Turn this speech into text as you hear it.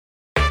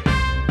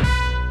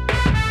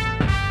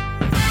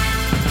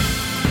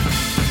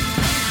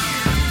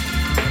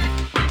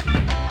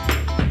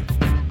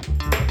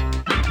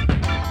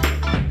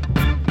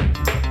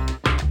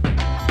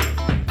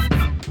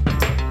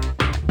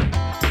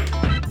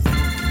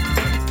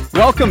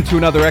Welcome to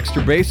another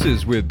Extra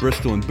Bases with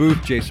Bristol and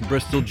Booth. Jason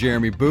Bristol,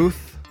 Jeremy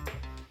Booth.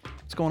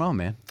 What's going on,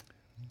 man?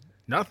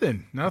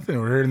 Nothing. We're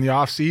here in the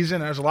off season.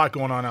 There's a lot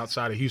going on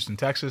outside of Houston,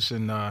 Texas,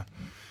 and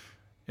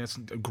it's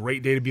a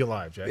great day to be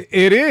alive, Jay.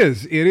 It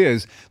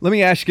is. Let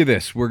me ask you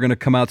this. We're going to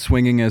come out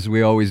swinging as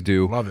we always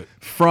do. Love it.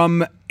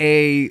 From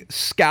a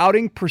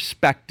scouting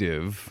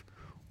perspective,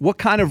 what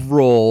kind of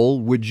role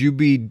would you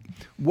be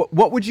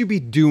what would you be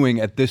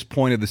doing at this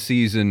point of the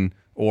season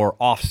or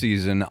off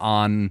season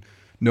on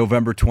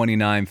November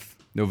 29th,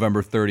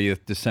 November 30th,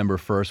 December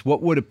 1st?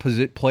 What would a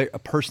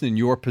person in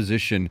your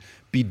position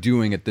be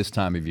doing at this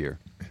time of year?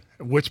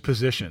 Which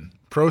position?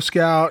 Pro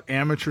scout,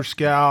 amateur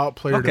scout,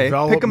 player development?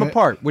 Okay, pick them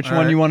apart. Which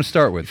one you want to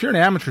start with? If you're an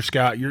amateur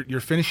scout,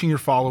 you're finishing your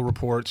follow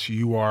reports.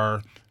 You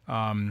are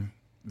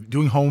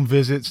doing home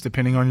visits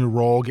depending on your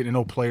role, getting to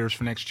know players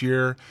for next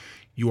year.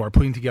 You are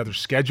putting together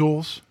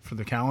schedules for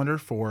the calendar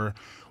for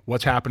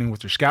what's happening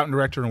with your scouting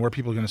director and where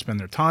people are going to spend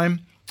their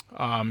time.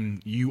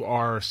 You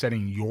are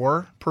setting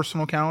your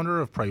personal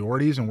calendar of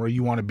priorities and where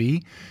you want to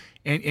be.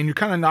 And you're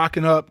kind of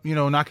knocking out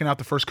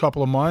the first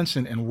couple of months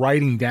and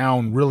writing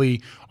down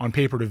really on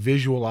paper to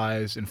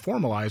visualize and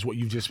formalize what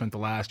you've just spent the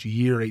last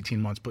year,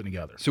 18 months putting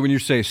together. So when you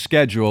say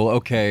schedule,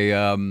 okay,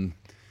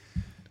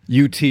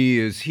 UT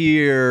is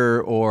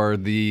here, or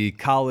the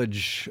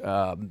college,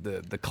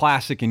 the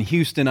Classic in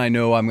Houston, I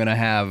know I'm going to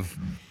have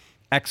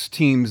X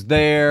teams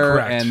there.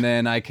 Correct. And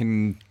then I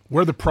can...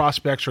 Where the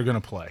prospects are going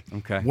to play.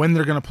 Okay. When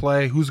they're going to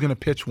play, who's going to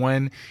pitch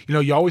when.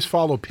 You always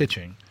follow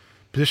pitching.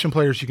 Position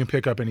players you can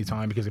pick up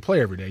anytime because they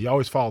play every day. You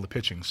always follow the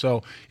pitching.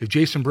 So if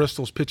Jason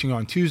Bristol's pitching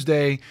on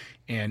Tuesday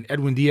and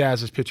Edwin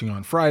Diaz is pitching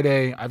on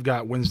Friday, I've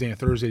got Wednesday and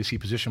Thursday to see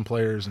position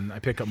players, and I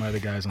pick up my other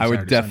guys on Saturday.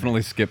 I would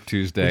definitely skip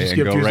Tuesday and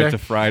go Tuesday? right to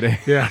Friday.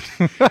 Yeah.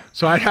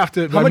 So I'd have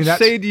to. How much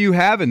say do you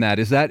have in that?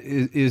 Is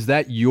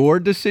that your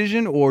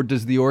decision, or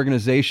does the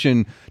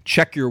organization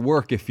check your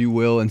work, if you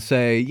will, and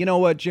say, you know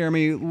what,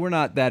 Jeremy, we're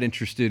not that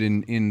interested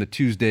in the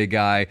Tuesday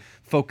guy.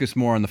 Focus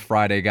more on the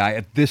Friday guy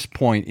at this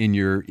point in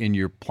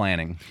your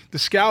planning? The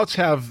scouts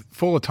have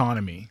full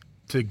autonomy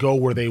to go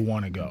where they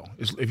want to go.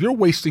 If you're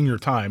wasting your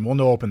time, we'll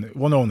know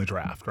in the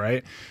draft,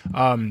 right?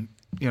 The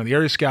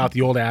area scout,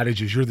 the old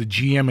adage is you're the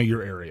GM of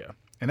your area,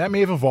 and that may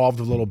have evolved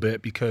a little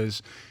bit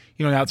because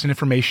now it's an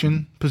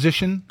information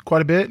position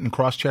quite a bit, and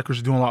cross checkers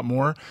are doing a lot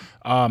more.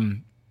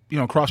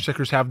 Cross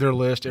checkers have their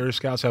list, area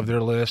scouts have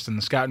their list, and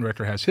the scouting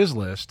director has his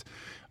list.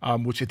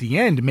 Which at the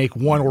end make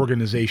one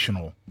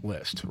organizational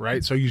list,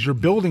 right? So as you're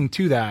building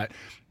to that,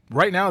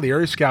 right now the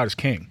area scout is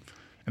king.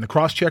 And the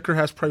cross-checker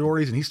has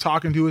priorities, and he's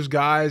talking to his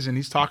guys, and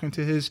he's talking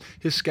to his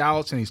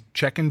scouts, and he's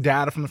checking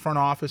data from the front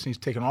office, and he's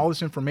taking all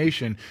this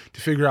information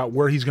to figure out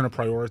where he's going to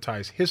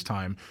prioritize his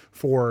time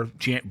for,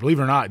 believe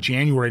it or not,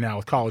 January now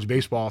with college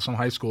baseball, some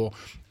high school,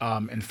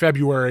 and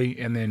February,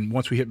 and then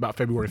once we hit about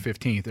February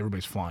 15th,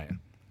 everybody's flying.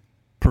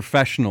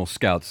 Professional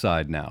scout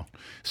side now.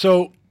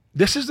 So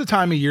this is the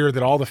time of year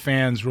that all the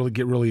fans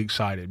get really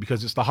excited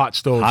because it's the hot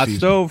stove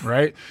season,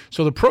 right?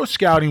 So the pro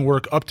scouting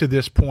work up to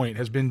this point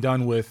has been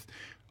done with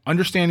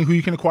understanding who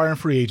you can acquire in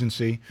free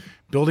agency,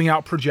 building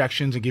out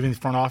projections and giving the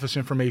front office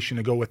information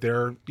to go with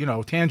their,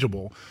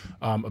 tangible,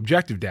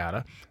 objective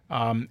data,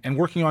 and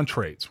working on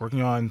trades,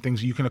 working on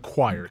things that you can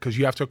acquire because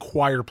you have to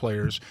acquire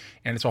players,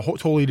 and it's a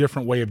totally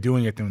different way of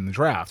doing it than in the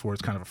draft where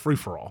it's kind of a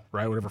free-for-all,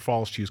 right? Whatever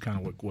falls to you is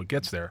kind of what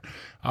gets there.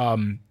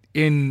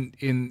 In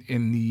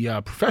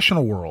the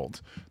professional world,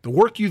 the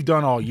work you've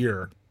done all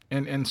year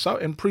and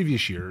in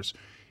previous years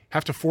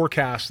have to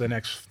forecast the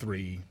next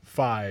 3,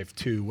 5,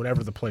 2,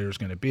 whatever the player is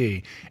going to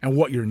be and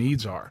what your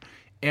needs are.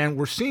 And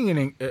we're seeing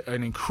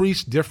an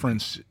increased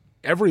difference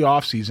every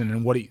offseason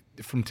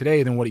from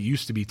today than what it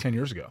used to be 10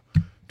 years ago,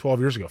 12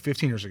 years ago,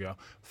 15 years ago,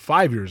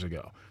 5 years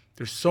ago.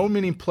 There's so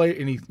many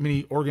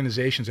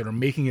organizations that are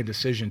making a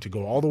decision to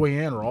go all the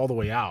way in or all the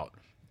way out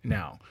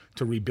now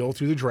to rebuild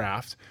through the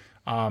draft.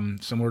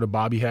 Similar to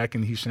Bobby Heck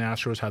and the Houston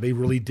Astros, how they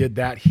really did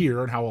that here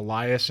and how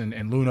Elias and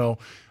Luno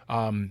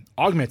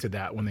augmented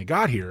that when they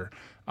got here.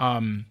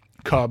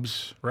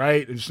 Cubs,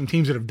 right? There's some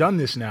teams that have done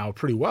this now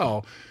pretty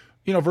well,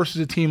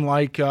 versus a team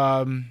like,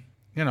 the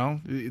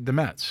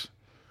Mets,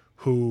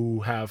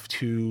 who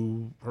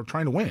are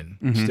trying to win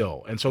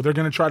still. And so they're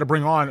going to try to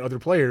bring on other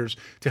players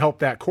to help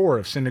that core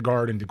of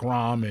Syndergaard and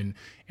DeGrom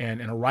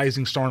and a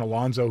rising star in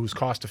Alonso who's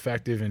cost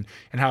effective and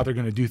how they're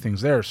going to do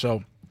things there.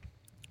 So,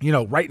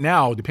 right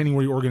now, depending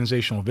where your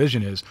organizational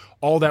vision is,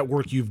 all that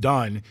work you've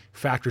done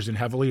factors in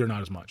heavily or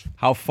not as much.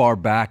 How far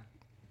back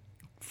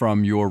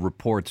from your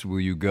reports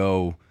will you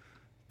go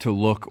to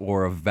look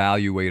or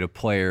evaluate a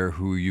player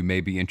who you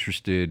may be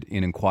interested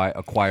in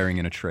acquiring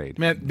in a trade?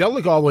 Man, they'll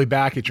look all the way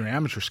back at your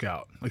amateur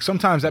scout. Like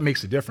sometimes that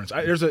makes a difference.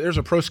 There's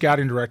a pro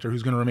scouting director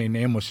who's going to remain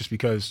nameless just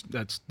because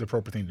that's the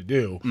appropriate thing to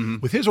do. Mm-hmm.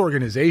 With his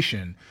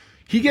organization,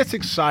 he gets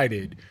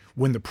excited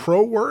when the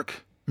pro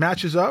work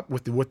matches up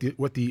with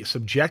the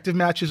subjective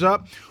matches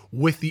up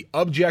with the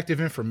objective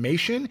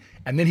information,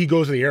 and then he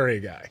goes to the area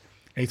guy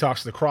and he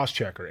talks to the cross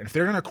checker. And if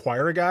they're going to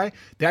acquire a guy,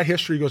 that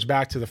history goes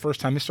back to the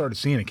first time they started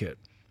seeing a kid,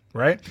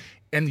 right?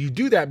 And you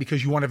do that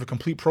because you want to have a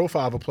complete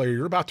profile of a player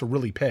you're about to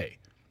really pay.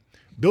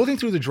 Building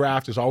through the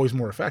draft is always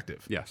more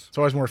effective. Yes. It's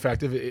always more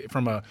effective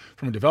from a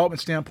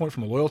development standpoint,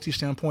 from a loyalty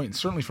standpoint, and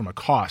certainly from a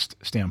cost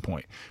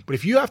standpoint. But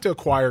if you have to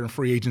acquire in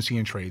free agency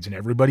and trades, and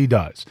everybody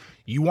does,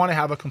 you want to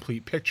have a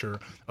complete picture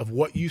of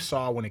what you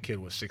saw when a kid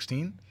was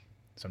 16,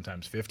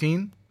 sometimes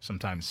 15,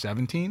 sometimes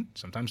 17,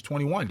 sometimes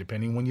 21,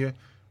 depending when you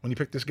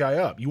pick this guy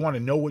up. You want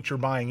to know what you're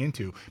buying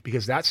into,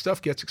 because that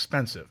stuff gets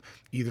expensive,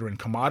 either in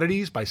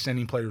commodities by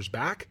sending players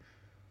back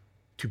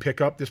to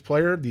pick up this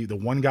player, the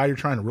one guy you're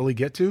trying to really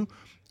get to,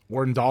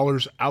 or in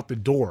dollars out the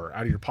door,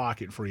 out of your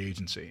pocket in free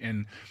agency.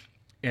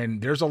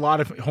 And there's a lot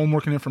of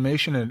homework and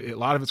information, and a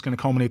lot of it's going to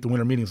culminate the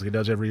winter meetings like it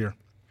does every year.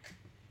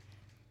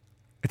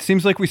 It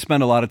seems like we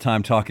spend a lot of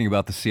time talking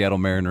about the Seattle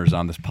Mariners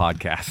on this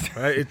podcast.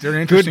 Right? They're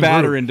an interesting Good,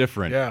 bad, group. or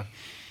indifferent. Yeah.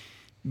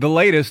 The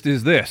latest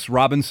is this.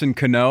 Robinson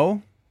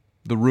Cano,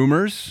 the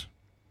rumors.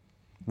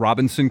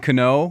 Robinson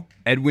Cano,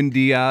 Edwin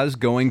Diaz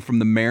going from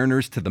the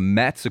Mariners to the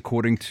Mets,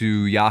 according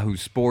to Yahoo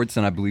Sports,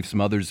 and I believe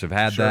some others have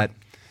had that.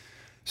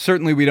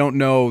 Certainly we don't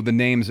know the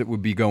names that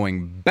would be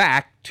going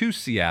back to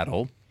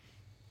Seattle.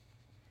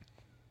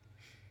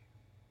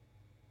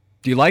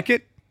 Do you like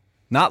it?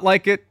 Not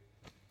like it?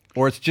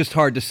 Or it's just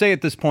hard to say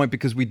at this point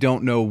because we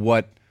don't know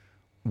what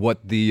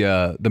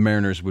the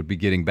Mariners would be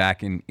getting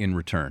back in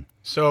return.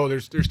 So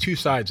there's two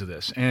sides of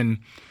this, and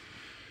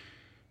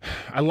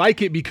I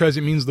like it because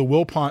it means the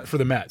Wilpon for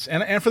the Mets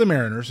and for the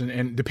Mariners,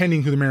 and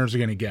depending who the Mariners are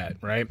going to get,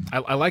 right?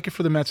 I like it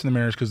for the Mets and the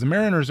Mariners because the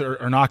Mariners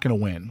are not going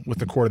to win with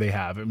the core they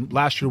have. And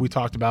last year we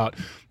talked about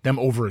them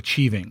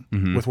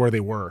overachieving with where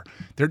they were.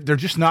 They're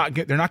just not.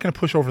 They're not going to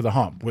push over the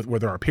hump with where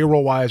they are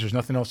payroll wise. There's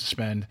nothing else to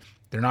spend.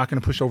 They're not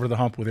going to push over the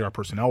hump where they are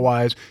personnel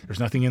wise. There's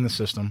nothing in the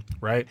system,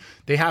 right?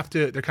 They have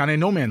to. They're kind of in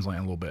no man's land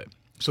a little bit.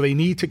 So they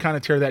need to kind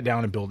of tear that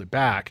down and build it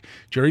back.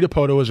 Jerry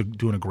Dipoto is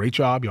doing a great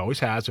job. He always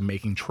has of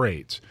making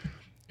trades.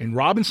 In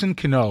Robinson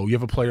Cano, you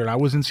have a player, and I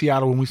was in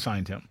Seattle when we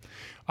signed him,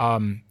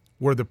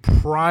 where the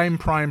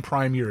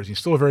prime years, he's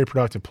still a very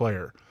productive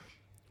player,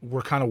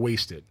 were kind of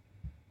wasted.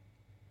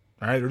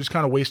 All right, they're just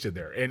kind of wasted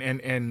there. And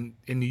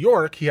in New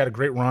York, he had a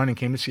great run and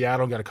came to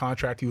Seattle and got a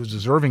contract he was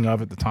deserving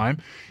of at the time.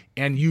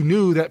 And you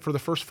knew that for the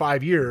first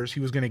 5 years, he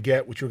was going to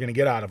get what you were going to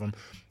get out of him.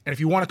 And if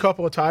you won a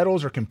couple of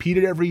titles or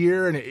competed every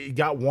year and it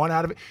got one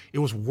out of it, it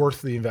was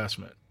worth the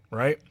investment,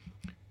 right?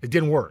 It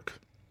didn't work.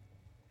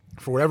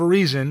 For whatever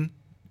reason,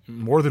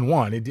 more than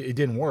one, it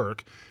didn't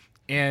work.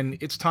 And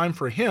it's time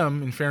for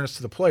him, in fairness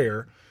to the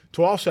player,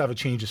 to also have a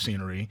change of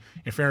scenery,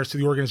 in fairness to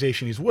the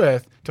organization he's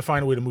with, to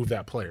find a way to move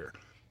that player.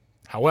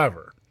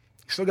 However,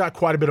 he's still got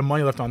quite a bit of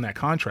money left on that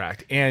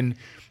contract. And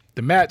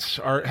the Mets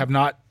have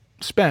not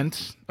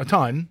spent a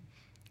ton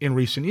in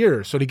recent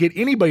years. So to get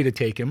anybody to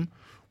take him,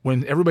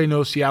 when everybody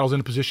knows Seattle's in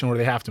a position where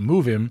they have to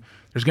move him,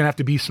 there's going to have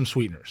to be some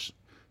sweeteners.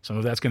 Some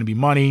of that's going to be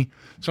money.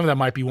 Some of that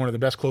might be one of the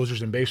best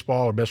closers in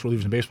baseball or best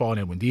relievers in baseball, in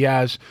Edwin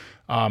Diaz,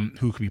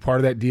 who could be part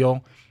of that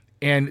deal.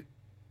 And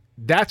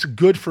that's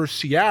good for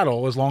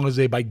Seattle as long as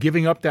they, by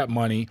giving up that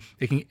money,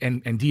 they can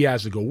and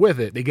Diaz to go with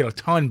it, they get a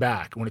ton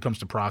back when it comes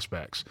to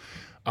prospects.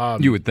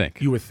 You would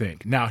think. You would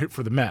think. Now,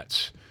 for the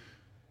Mets,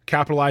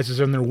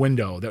 capitalizes on their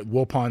window that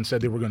Wilpon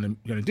said they were going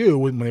to do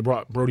when they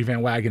brought Brodie Van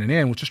Wagenen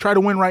in, which is try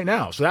to win right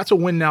now. So that's a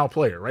win now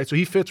player, right? So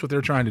he fits what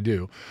they're trying to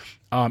do.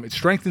 It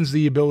strengthens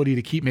the ability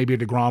to keep maybe a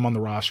DeGrom on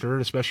the roster,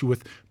 especially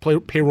with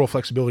payroll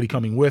flexibility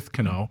coming with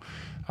Cano,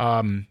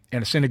 and a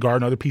Syndergaard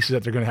and other pieces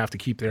that they're going to have to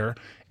keep there.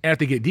 And if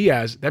they get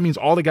Diaz, that means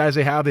all the guys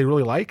they have they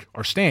really like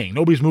are staying.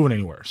 Nobody's moving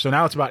anywhere. So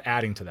now it's about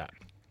adding to that.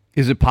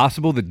 Is it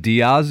possible that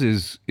Diaz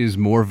is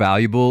more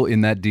valuable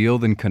in that deal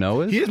than Cano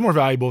is? He is more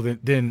valuable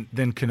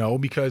than Cano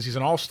because he's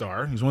an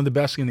all-star. He's one of the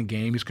best in the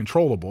game. He's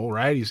controllable,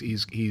 right?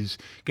 He's going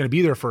to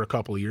be there for a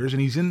couple of years,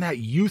 and he's in that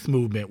youth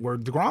movement where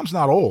DeGrom's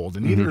not old,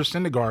 and neither is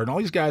Syndergaard. And all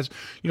these guys,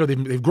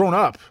 they've grown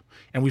up,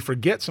 and we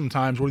forget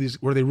sometimes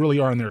where they really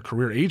are in their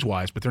career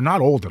age-wise, but they're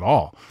not old at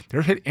all.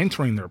 They're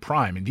entering their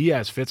prime, and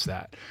Diaz fits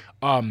that.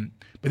 But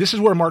this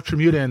is where Mark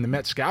Tremuta and the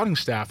Mets scouting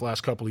staff the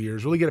last couple of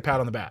years really get a pat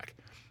on the back.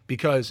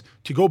 Because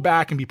to go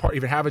back and be part,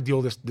 even have a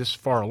deal this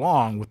far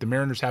along with the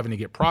Mariners having to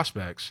get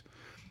prospects,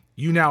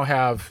 you now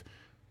have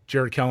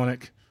Jared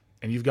Kelenic,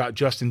 and you've got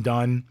Justin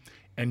Dunn,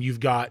 and you've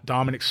got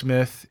Dominic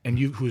Smith, and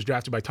who was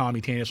drafted by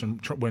Tommy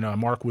Tanis when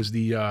Mark was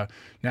the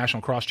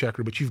national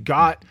cross-checker. But you've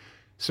got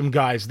some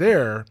guys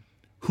there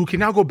who can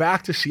now go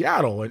back to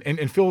Seattle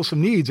and fill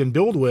some needs and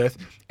build with,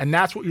 and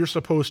that's what you're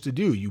supposed to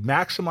do. You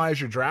maximize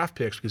your draft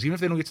picks because even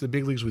if they don't get to the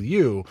big leagues with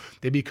you,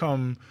 they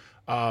become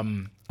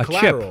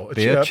collateral.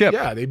 A chip.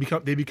 Yeah, they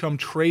become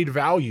trade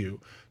value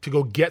to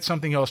go get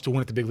something else to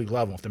win at the big league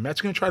level. If the Mets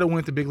are going to try to win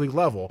at the big league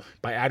level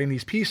by adding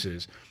these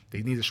pieces,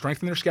 they need to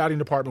strengthen their scouting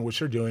department, which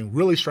they're doing,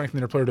 really strengthen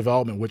their player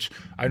development, which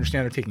I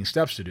understand they're taking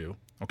steps to do,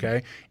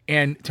 okay?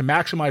 And to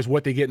maximize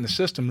what they get in the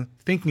system,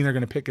 thinking they're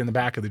going to pick in the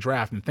back of the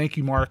draft. And thank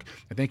you, Mark,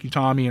 and thank you,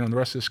 Tommy, and the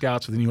rest of the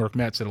scouts of the New York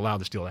Mets that allowed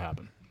this deal to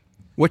happen.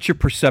 What's your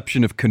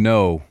perception of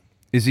Cano?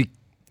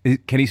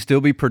 Can he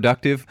still be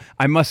productive?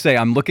 I must say,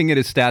 I'm looking at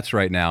his stats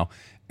right now,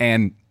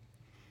 and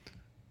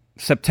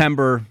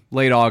September,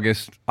 late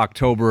August,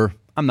 October,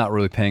 I'm not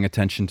really paying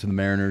attention to the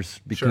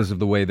Mariners because of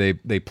the way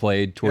they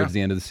played towards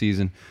the end of the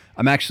season.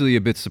 I'm actually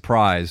a bit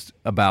surprised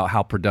about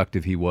how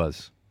productive he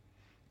was.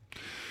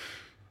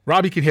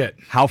 Robbie can hit.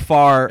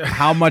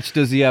 How much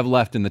does he have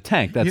left in the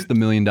tank? That's the $1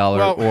 million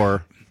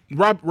or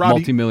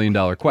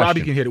multi-million-dollar question.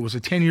 Robbie can hit. It was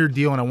a 10-year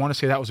deal, and I want to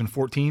say that was in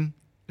 14.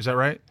 Is that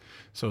right?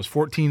 So it was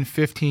 14,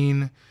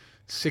 15,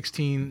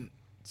 16,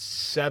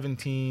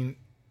 17,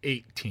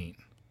 18.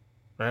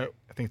 Right?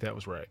 I think that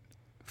was right.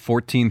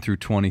 14 through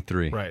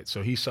 23. Right.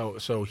 So he's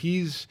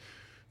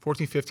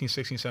 14, 15,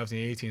 16,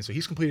 17, 18. So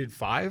he's completed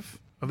 5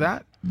 of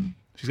that. So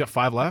he's got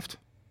 5 left.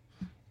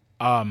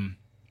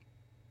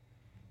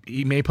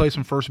 He may play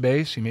some first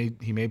base. He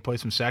may play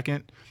some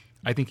second.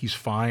 I think he's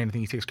fine. I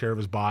think he takes care of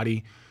his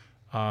body.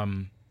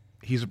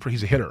 He's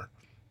a hitter,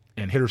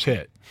 and hitters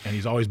hit, and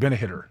he's always been a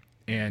hitter.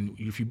 And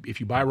if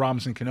you buy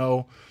Robinson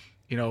Cano,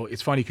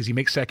 it's funny because he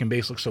makes second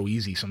base look so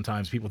easy.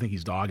 Sometimes people think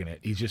he's dogging it.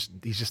 He's just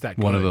that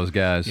good. One of those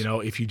guys.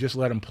 If you just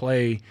let him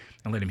play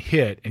and let him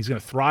hit, and he's going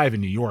to thrive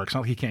in New York. It's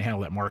not like he can't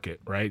handle that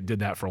market, right? Did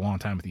that for a long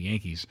time with the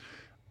Yankees.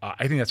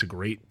 I think that's a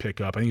great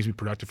pickup. I think he's going to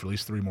be productive for at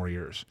least 3 more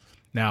years.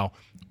 Now,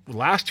 the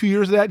last 2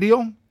 years of that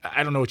deal,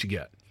 I don't know what you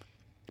get.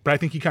 But I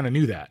think he kind of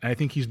knew that. And I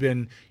think he's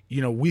been,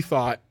 we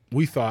thought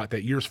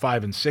that years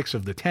 5 and 6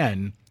 of the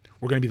 10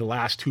 were going to be the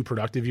last 2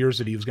 productive years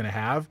that he was going to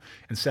have.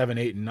 And 7,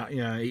 8, and 9,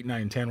 8,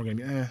 9, and 10 were going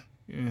to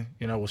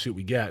be, we'll see what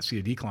we get, see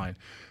a decline.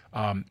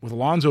 With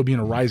Alonso being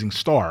a rising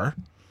star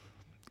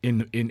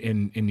in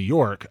New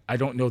York, I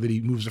don't know that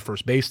he moves to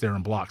first base there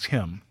and blocks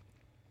him.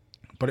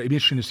 But it'd be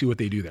interesting to see what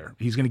they do there.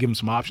 He's going to give him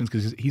some options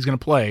because he's going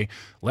to play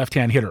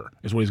left-hand hitter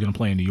is what he's going to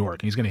play in New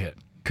York, and he's going to hit.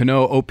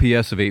 Cano,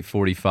 OPS of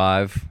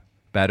 845,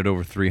 batted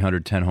over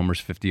 300, 10 homers,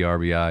 50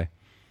 RBI.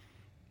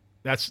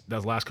 That's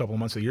the last couple of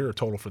months of the year or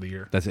total for the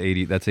year? That's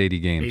 80. That's 80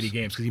 games. 80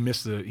 games because he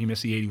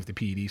missed the 80 with the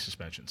PED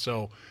suspension.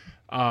 So,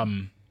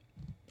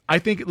 I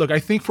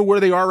think for where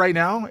they are right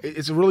now,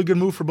 it's a really good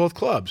move for both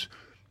clubs.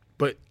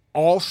 But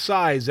all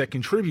sides that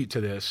contribute to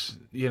this,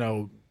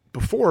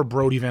 before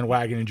Brody Van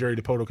Wagenen and Jerry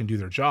Dipoto can do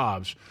their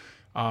jobs,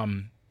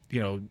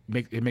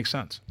 it makes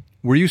sense.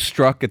 Were you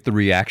struck at the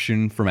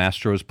reaction from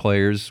Astros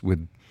players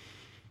with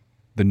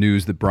the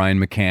news that Brian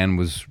McCann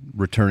was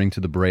returning to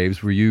the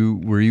Braves? Were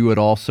you at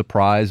all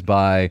surprised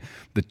by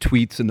the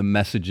tweets and the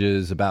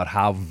messages about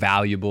how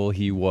valuable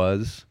he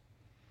was?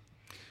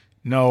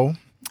 No,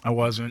 I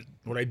wasn't.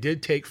 What I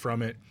did take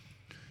from it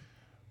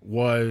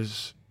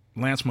was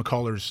Lance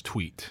McCullers'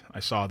 tweet. I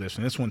saw this,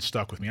 and this one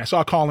stuck with me. I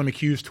saw Colin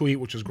McHugh's tweet,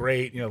 which was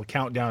great. The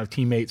countdown of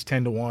teammates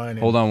 10-1.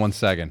 Hold on 1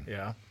 second.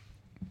 Yeah.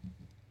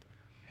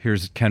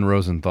 Here's Ken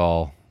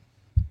Rosenthal.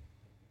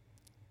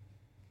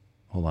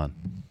 Hold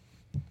on.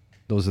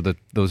 Those are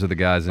the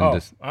guys in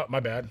this. My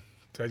bad.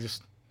 That's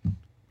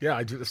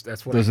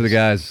what. Those are the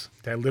guys.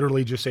 Did I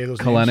literally just say those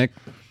Kalenic. names?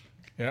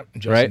 Yep.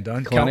 Justin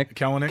Dunn.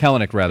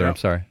 Kelenic, rather. Yep. I'm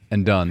sorry.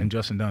 And Dunn. And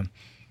Justin Dunn.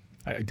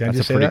 That's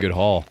a pretty good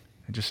haul.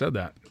 I just said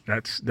that.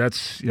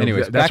 That's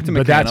anyways, back to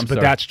McCann. But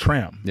that's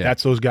Tram. Yeah.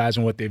 That's those guys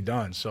and what they've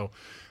done. So,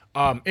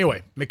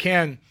 anyway,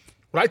 McCann.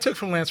 What I took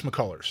from Lance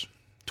McCullers'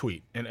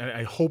 tweet, and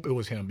I hope it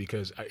was him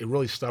because it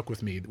really stuck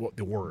with me.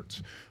 The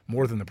words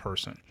more than the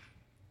person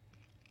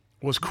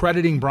was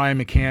crediting Brian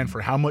McCann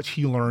for how much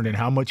he learned and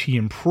how much he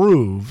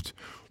improved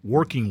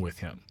working with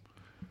him.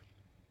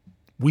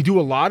 We do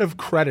a lot of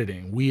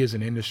crediting, we as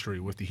an industry,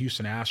 with the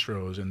Houston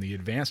Astros and the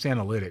advanced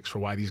analytics for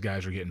why these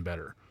guys are getting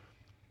better.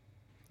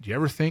 Do you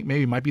ever think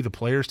maybe it might be the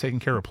players taking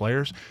care of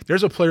players?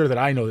 There's a player that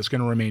I know that's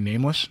going to remain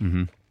nameless,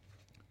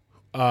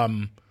 who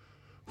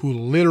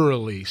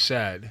literally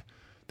said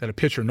that a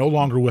pitcher no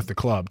longer with the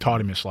club taught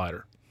him his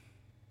slider.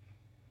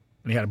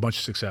 And he had a bunch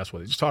of success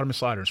with it. Just taught him his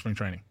slider in spring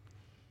training.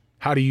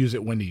 How to use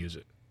it, when to use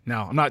it.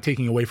 Now, I'm not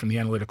taking away from the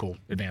analytical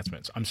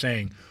advancements. I'm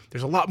saying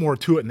there's a lot more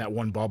to it in that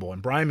one bubble.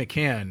 And Brian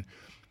McCann,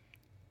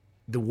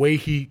 the way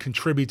he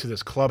contributed to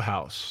this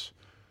clubhouse,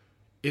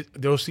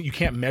 you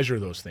can't measure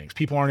those things.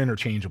 People aren't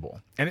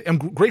interchangeable.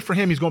 And great for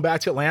him. He's going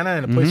back to Atlanta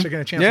and a place they're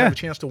going to have a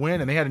chance to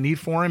win. And they had a need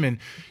for him. And,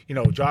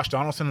 Josh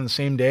Donaldson on the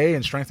same day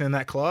and strengthening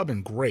that club,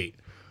 and great.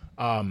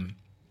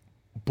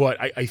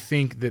 But I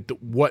think that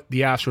what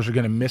the Astros are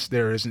going to miss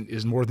there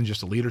is more than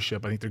just the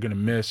leadership. I think they're going to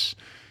miss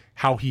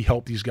how he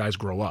helped these guys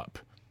grow up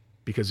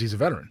because he's a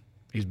veteran.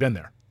 He's been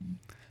there.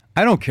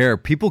 I don't care.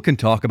 People can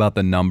talk about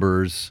the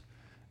numbers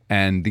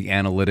and the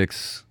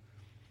analytics.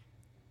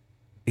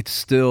 It's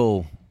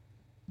still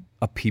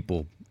a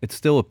people. It's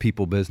still a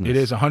people business. It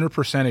is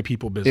 100% a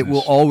people business. It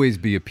will always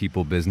be a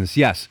people business.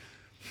 Yes.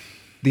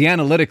 The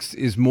analytics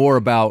is more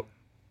about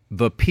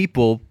the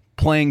people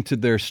playing to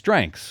their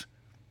strengths.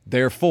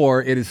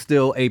 Therefore, it is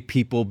still a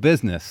people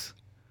business.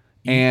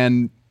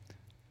 And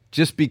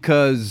just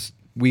because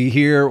we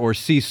hear or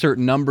see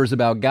certain numbers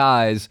about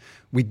guys,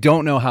 we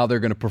don't know how they're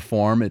going to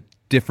perform at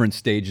different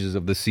stages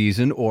of the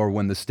season or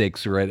when the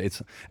stakes are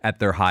at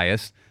their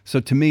highest. So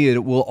to me,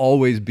 it will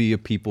always be a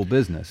people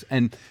business.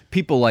 And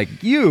people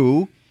like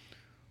you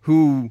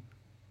who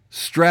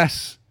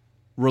stress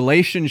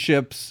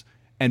relationships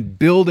and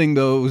building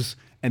those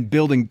and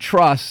building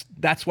trust.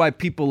 That's why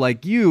people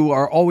like you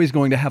are always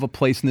going to have a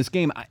place in this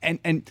game.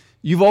 And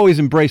you've always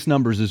embraced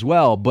numbers as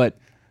well. But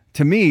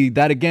to me,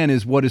 that again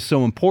is what is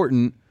so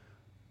important.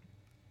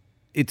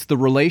 It's the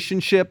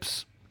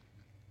relationships,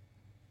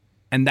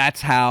 and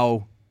that's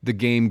how the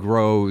game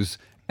grows,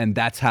 and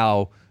that's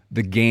how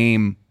the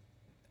game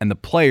and the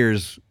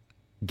players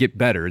get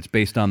better. It's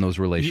based on those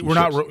relationships. We're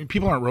not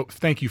people aren't.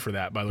 Thank you for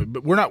that, by the way.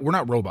 But we're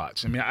not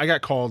robots. I mean, I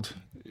got called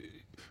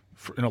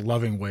in a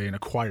loving way an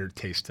acquired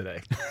taste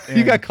today.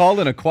 You got called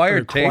an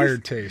acquired taste?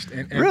 Acquired taste.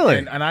 And really?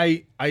 And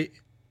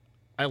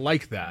I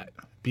like that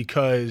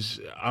because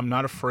I'm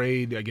not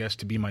afraid, I guess,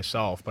 to be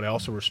myself, but I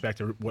also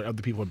respect what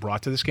other people have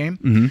brought to this game.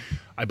 Mm-hmm.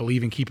 I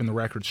believe in keeping the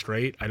record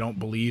straight. I don't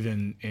believe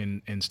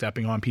in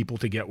stepping on people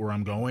to get where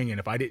I'm going. And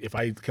if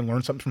I can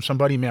learn something from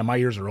somebody, man, my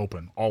ears are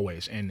open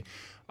always. And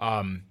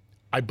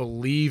I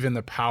believe in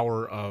the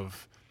power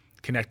of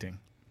connecting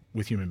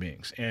with human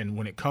beings. And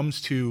when it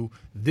comes to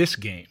this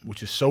game,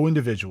 which is so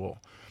individual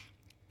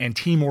and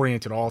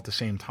team-oriented all at the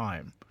same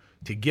time,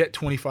 to get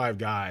 25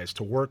 guys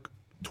to work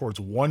towards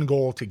one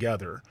goal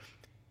together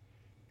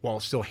while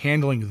still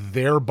handling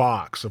their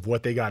box of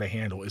what they got to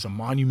handle is a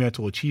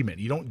monumental achievement.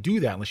 You don't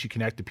do that unless you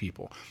connect to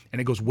people. And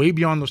it goes way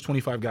beyond those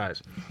 25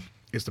 guys.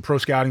 It's the pro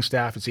scouting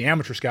staff. It's the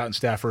amateur scouting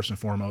staff first and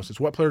foremost. It's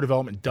what player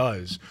development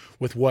does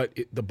with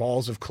the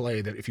balls of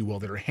clay that, if you will,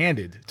 that are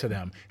handed to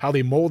them, how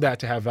they mold that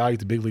to have value at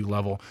the big league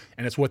level.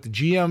 And it's what the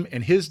GM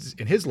and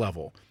his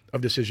level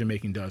of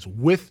decision-making does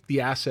with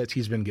the assets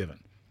he's been given.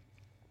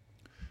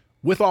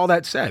 With all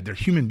that said, they're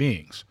human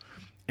beings.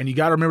 And you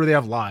got to remember they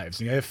have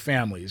lives and they have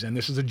families, and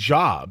this is a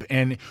job.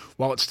 And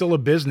while it's still a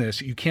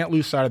business, you can't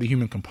lose sight of the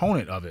human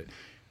component of it.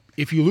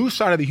 If you lose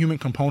sight of the human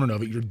component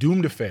of it, you're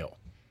doomed to fail.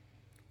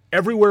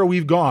 Everywhere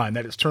we've gone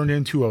that it's turned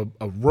into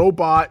a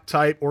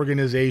robot-type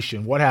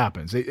organization, what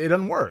happens? It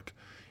doesn't work.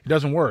 It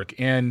doesn't work.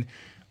 And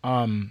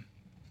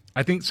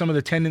I think some of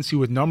the tendency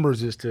with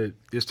numbers is to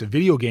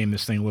video game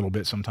this thing a little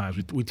bit sometimes.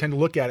 We tend to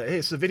look at it, hey,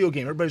 it's a video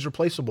game. Everybody's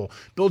replaceable.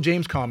 Bill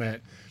James'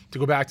 comment, to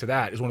go back to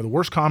that, is one of the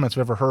worst comments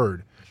I've ever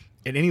heard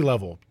at any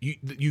level.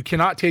 You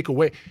cannot take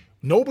away.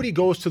 Nobody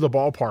goes to the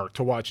ballpark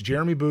to watch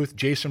Jeremy Booth,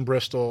 Jason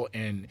Bristol,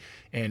 and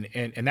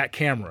that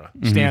camera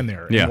stand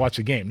there and watch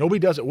a game. Nobody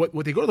does it. What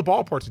they go to the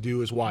ballpark to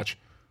do is watch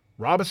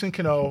Robinson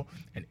Cano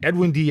and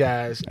Edwin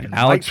Diaz and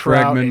Alex Mike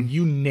Trout Bregman, and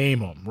you name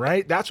them,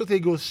 right? That's what they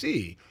go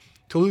see.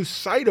 To lose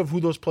sight of who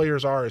those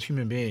players are as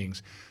human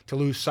beings, to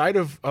lose sight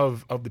of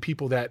the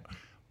people that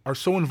are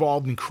so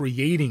involved in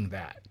creating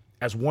that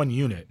as one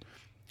unit,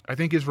 I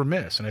think is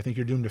remiss, and I think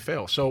you're doomed to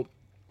fail. So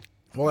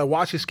while I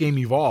watch this game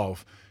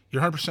evolve,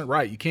 you're 100%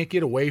 right. You can't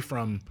get away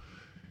from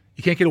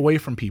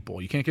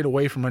people. You can't get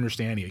away from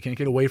understanding. You can't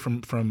get away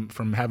from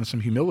having some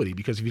humility,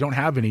 because if you don't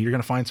have any, you're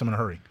going to find some in a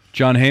hurry.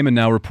 Jon Heyman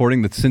now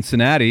reporting that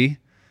Cincinnati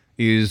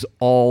is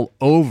all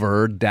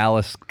over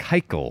Dallas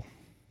Keuchel.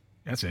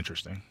 That's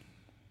interesting.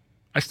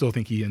 I still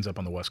think he ends up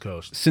on the West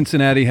Coast.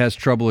 Cincinnati has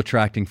trouble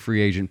attracting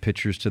free agent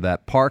pitchers to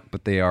that park,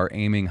 but they are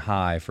aiming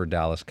high for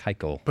Dallas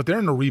Keuchel. But they're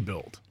in a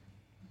rebuild.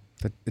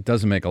 It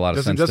doesn't make a lot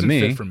of sense to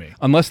me. Doesn't fit for me.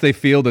 Unless they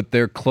feel that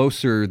they're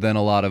closer than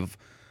a lot of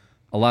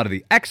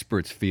the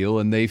experts feel,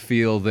 and they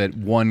feel that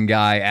one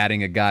guy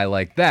adding a guy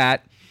like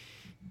that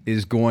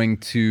is going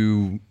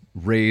to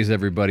raise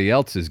everybody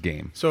else's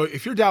game. So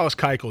if you're Dallas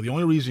Keuchel, the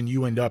only reason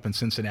you end up in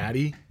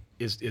Cincinnati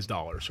is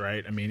dollars,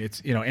 right? I mean, it's,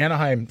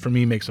 Anaheim for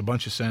me makes a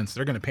bunch of sense.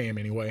 They're going to pay him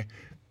anyway.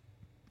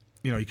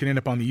 You can end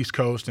up on the East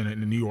Coast and in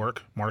the New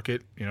York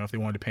market, if they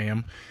wanted to pay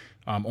him.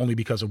 Only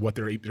because of what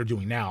they're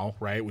doing now,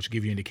 right? Which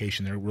give you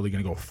indication they're really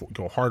going to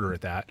go harder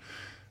at that.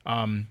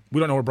 We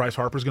don't know where Bryce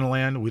Harper's going to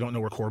land. We don't know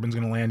where Corbin's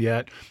going to land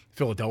yet.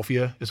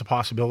 Philadelphia is a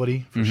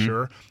possibility for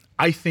sure.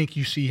 I think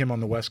you see him on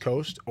the West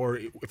Coast, or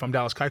if I'm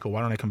Dallas Keuchel,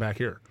 why don't I come back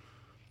here?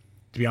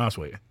 To be honest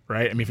with you,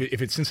 right? I mean,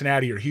 if it's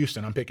Cincinnati or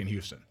Houston, I'm picking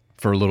Houston.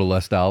 For a little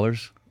less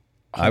dollars?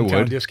 I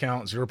would.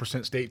 Discount,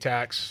 0% state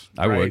tax.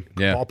 I would,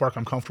 yeah. Ballpark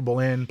I'm comfortable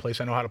in,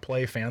 place I know how to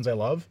play, fans I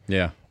love.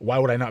 Yeah. Why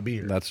would I not be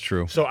here? That's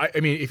true. So, I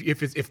mean,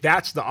 if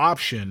that's the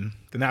option,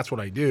 then that's what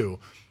I do.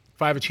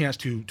 If I have a chance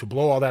to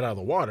blow all that out of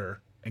the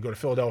water and go to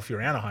Philadelphia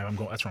or Anaheim,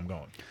 that's where I'm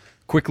going.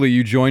 Quickly,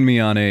 you joined me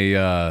on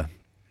a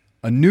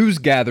news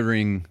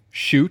gathering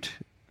shoot,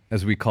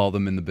 as we call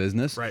them in the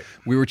business. Right.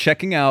 We were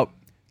checking out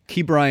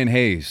Ke'Bryan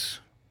Hayes,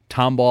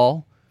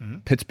 Tomball,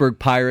 Pittsburgh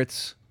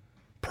Pirates,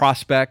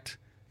 prospect,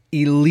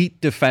 elite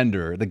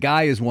defender. The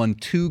guy has won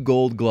 2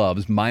 gold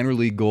gloves, minor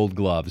league gold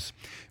gloves,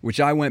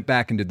 which I went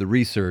back and did the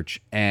research.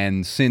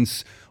 And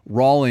since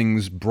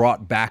Rawlings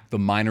brought back the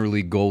minor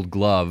league gold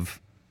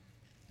glove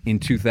in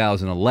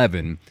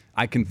 2011,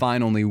 I can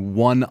find only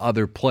one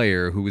other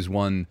player who has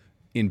won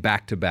in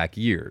back-to-back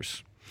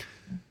years.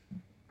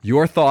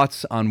 Your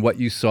thoughts on what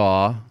you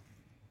saw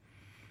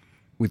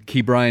with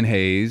Ke'Bryan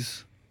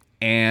Hayes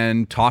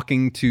and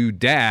talking to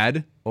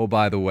Dad, oh,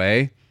 by the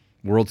way,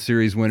 World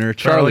Series winner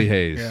Charlie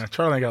Hayes. Yeah,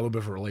 Charlie and I got a little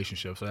bit of a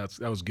relationship, so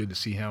that was good to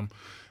see him.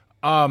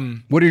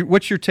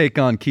 What's your take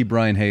on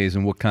Ke'Bryan Hayes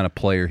and what kind of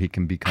player he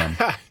can become?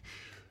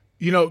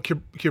 You know,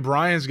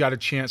 Ke'Bryan's got a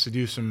chance to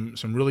do some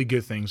really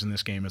good things in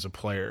this game as a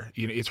player.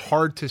 You know, it's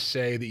hard to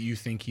say that you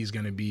think he's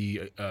going to be,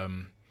 a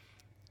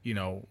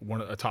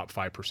top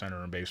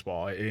 5%er in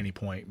baseball at any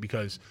point,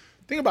 because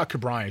think about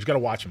Ke'Bryan. You've got to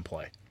watch him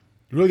play.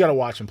 You really got to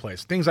watch him play.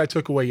 It's things I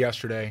took away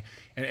yesterday,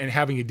 and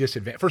having a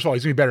disadvantage. First of all,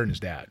 he's going to be better than his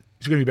dad.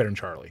 He's going to be better than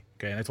Charlie.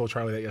 Okay, and I told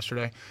Charlie that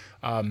yesterday.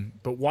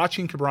 But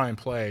watching Ke'Bryan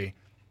play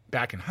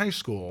back in high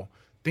school,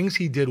 things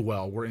he did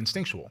well were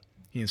instinctual.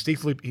 He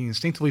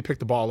instinctively picked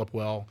the ball up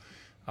well.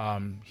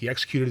 He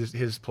executed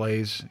his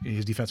plays,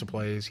 his defensive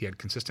plays. He had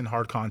consistent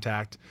hard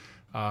contact,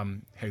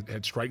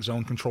 had strike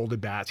zone controlled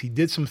at bats. He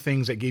did some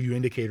things that gave you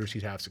indicators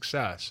he'd have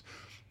success.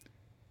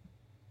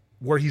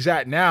 Where he's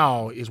at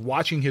now is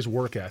watching his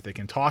work ethic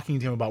and talking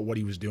to him about what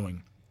he was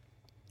doing.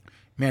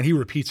 Man, he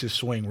repeats his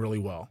swing really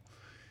well.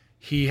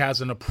 He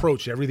has an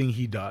approach to everything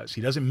he does.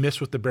 He doesn't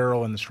miss with the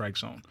barrel in the strike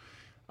zone.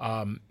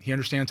 He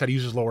understands how to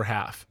use his lower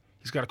half.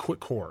 He's got a quick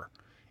core.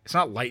 It's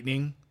not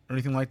lightning or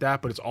anything like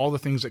that, but it's all the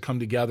things that come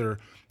together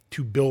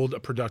to build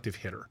a productive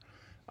hitter.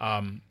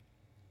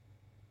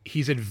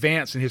 He's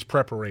advanced in his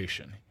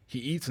preparation. He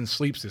eats and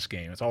sleeps this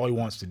game. That's all he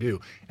wants to do.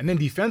 And then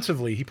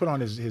defensively, he put on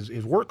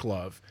his work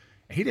glove.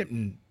 And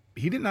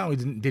he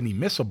didn't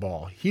miss a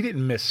ball. He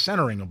didn't miss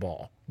centering a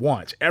ball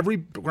once. Every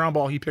ground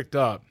ball he picked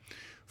up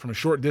from a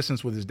short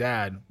distance with his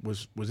dad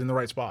was in the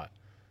right spot.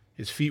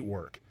 His feet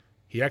work.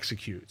 He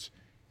executes.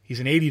 He's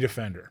an 80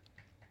 defender.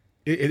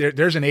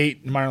 There's an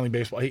 8 in minor league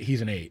baseball.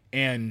 He's an 8.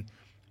 And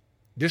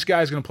this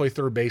guy's going to play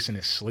third base in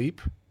his sleep.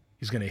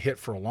 He's going to hit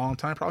for a long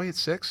time, probably hit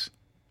 6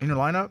 in your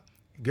lineup.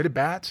 Good at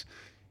bats.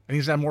 I think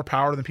he's got more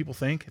power than people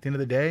think at the end of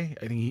the day.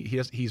 I think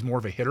he's more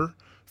of a hitter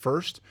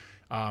first.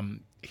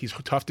 He's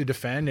tough to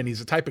defend, and he's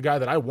the type of guy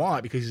that I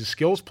want because he's a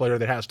skills player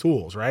that has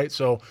tools, right?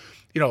 So,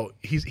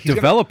 he's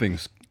developing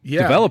tools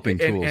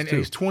too. And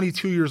he's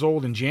 22 years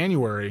old in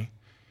January,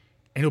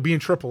 and he'll be in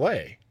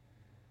AAA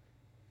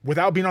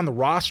without being on the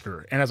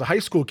roster. And as a high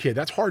school kid,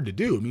 that's hard to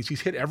do. It means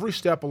he's hit every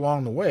step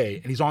along the way,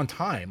 and he's on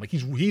time. Like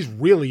he's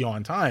really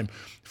on time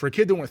for a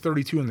kid that went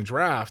 32 in the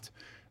draft.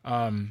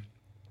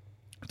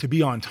 To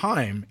be on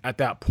time at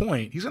that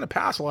point, he's going to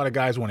pass a lot of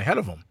guys who went ahead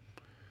of him.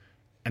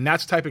 And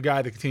that's the type of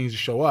guy that continues to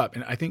show up.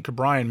 And I think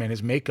Ke'Bryan, man,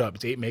 his makeup,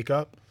 it's 8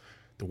 makeup,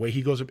 the way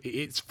he goes up,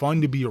 it's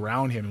fun to be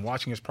around him and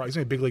watching his progress. He's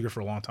been a big leaguer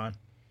for a long time.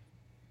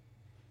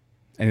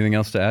 Anything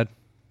else to add?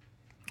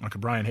 On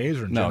Ke'Bryan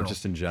Hayes or in general? No,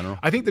 just in general.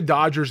 I think the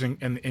Dodgers and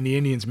the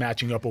Indians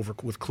matching up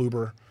with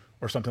Kluber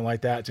or something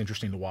like that, it's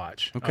interesting to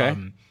watch. Okay.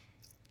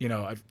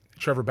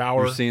 Trevor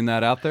Bauer. You're seeing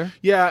that out there?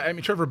 Yeah, I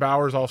mean, Trevor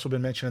Bauer's also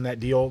been mentioned in that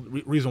deal.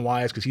 Reason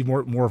why is because he's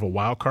more of a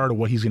wild card of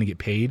what he's going to get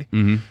paid.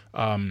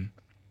 Mm-hmm.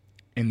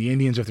 And the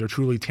Indians, if they're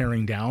truly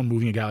tearing down,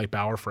 moving a guy like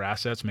Bauer for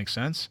assets makes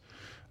sense.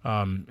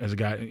 As a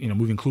guy,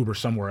 moving Kluber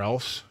somewhere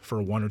else for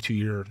a 1 or 2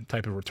 year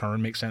type of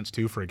return makes sense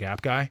too for a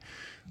gap guy.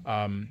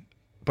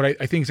 But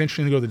I think it's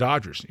interesting to go to the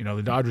Dodgers.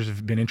 The Dodgers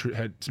have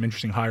had some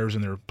interesting hires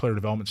in their player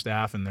development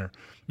staff and their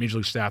major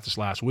league staff this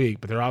last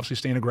week, but they're obviously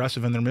staying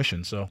aggressive in their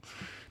mission. So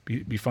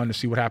be fun to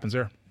see what happens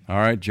there. All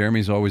right,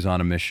 Jeremy's always on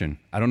a mission.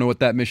 I don't know what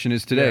that mission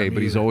is today,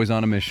 but he's always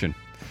on a mission.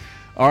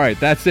 All right,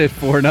 that's it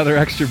for another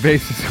Extra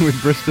Bases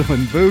with Bristol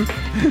and Booth.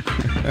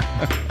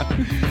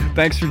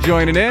 Thanks for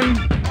joining in,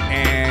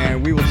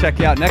 and we will check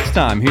you out next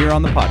time here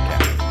on the podcast.